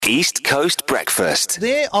East Coast Breakfast.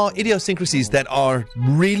 There are idiosyncrasies that are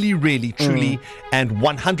really, really, truly, and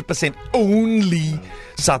 100% only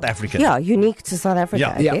South African. Yeah, unique to South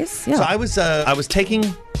Africa, I guess. Yeah. So I was taking,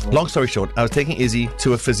 long story short, I was taking Izzy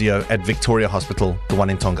to a physio at Victoria Hospital, the one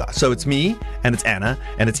in Tonga. So it's me, and it's Anna,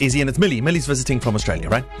 and it's Izzy, and it's Millie. Millie's visiting from Australia,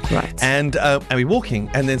 right? Right. And we're walking,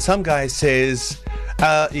 and then some guy says,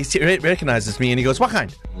 he recognizes me, and he goes, "What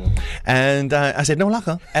kind?" And I said, "No,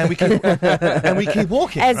 laka." And we keep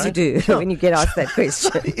walking. As right? you do when you get asked that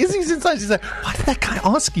question. Izzy's inside. She's like, "Why did that guy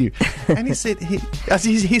ask you?" And he said,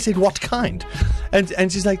 he said, "What kind?"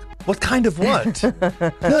 And she's like, "What kind of what?"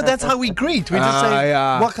 No, that's how we greet. We just say,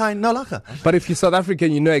 "What kind?" No, laka. But if you're South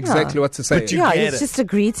African, you know exactly what to say. But you Yeah, get it's it. just a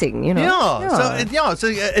greeting, you know. So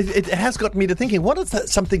it has got me to thinking, what are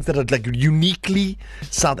some things that are like uniquely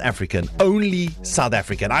South African, only South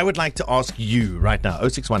African? I would like to ask you right now,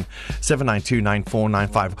 061 792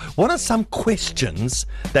 9495. What are some questions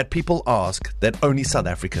that people ask that only South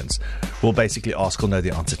Africans will basically ask or know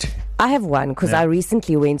the answer to? I have one because I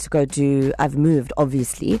recently went to go do, I've moved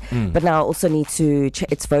obviously, but now I also need to,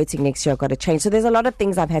 it's voting next year, I've got to change. So there's a lot of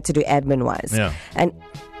things I've had to do admin wise. Yeah. And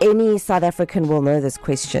any South African will know this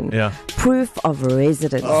question. Yeah. Proof of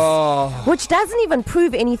residence. Which doesn't even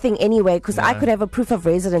prove anything anyway, because I could have a proof of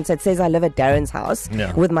residence that says I live at Darren's house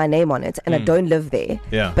with my name on it and I don't live there.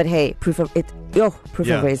 Yeah. But hey, proof of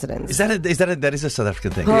residence. Is that is a South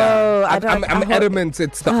African thing? Oh, I'm adamant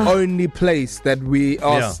it's the only place that we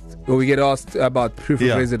asked or we get asked about proof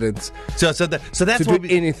of residence. So that's to what do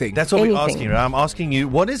anything. That's what we're Anything. asking. Right? I'm asking you,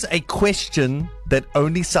 what is a question that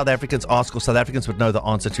only South Africans ask or South Africans would know the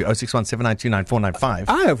answer to? 061 792 9495.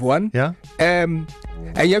 I have one. Yeah. And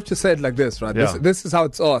you have to say it like this, right? Yeah. This is how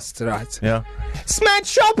it's asked, right? Yeah. Smart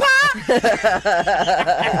shopper!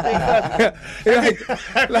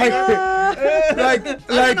 like,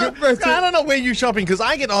 I don't know where you're shopping because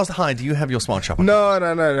I get asked, "Hi, do you have your smart shopper?" No.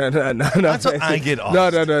 That's what I get asked.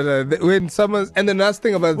 No. When someone's, and the nice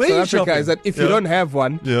thing about Where South you Africa shopping? is that if you don't have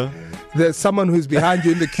one, there's someone who's behind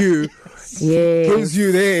you in the queue. Gives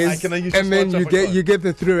you theirs, Can I use your and then smart shopper you get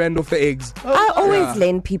the £3 off the eggs. I always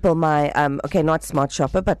lend people my not Smart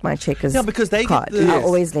Shopper, but my Checkers because they card. get the, I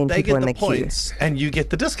always lend they people get in the the queue. points and you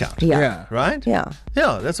get the discount. Yeah. Right? Yeah.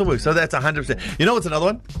 Yeah, that's what works. So that's 100%. You know what's another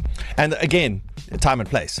one? And again, time and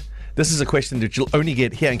place. This is a question that you'll only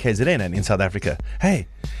get here in KZN and in South Africa. Hey,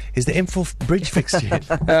 is the M4 bridge fixed yet?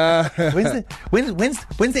 When's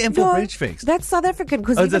the M4 bridge fixed? That's South African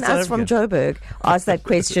because even that's South us from African. Joburg ask that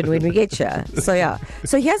question when we get here. So yeah.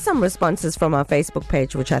 So here's some responses from our Facebook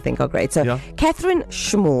page, which I think are great. So Catherine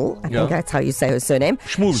Schmool, I think that's how you say her surname.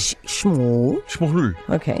 Schmool. Schmool. Schmool.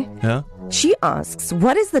 Okay. Yeah? She asks,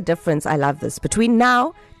 what is the difference, I love this, between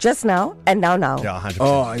now, just now, and now? Yeah, 100%.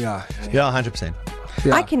 Oh, yeah. Yeah, 100%.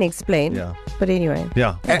 Yeah. I can explain. Yeah. But anyway.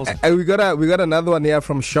 Yeah. And we got another one here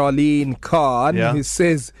from Charlene Khan who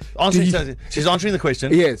says, she's answering the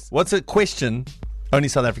question. Yes. What's a question only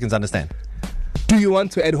South Africans understand? do you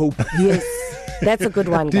want to add hope? Yes. That's a good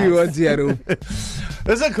one, Do guys. you want to add hope?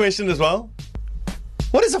 There's a question as well.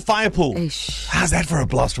 What is a fire pool? Eish. How's that for a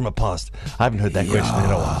blast from the past? I haven't heard that question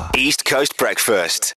in a while. East Coast Breakfast.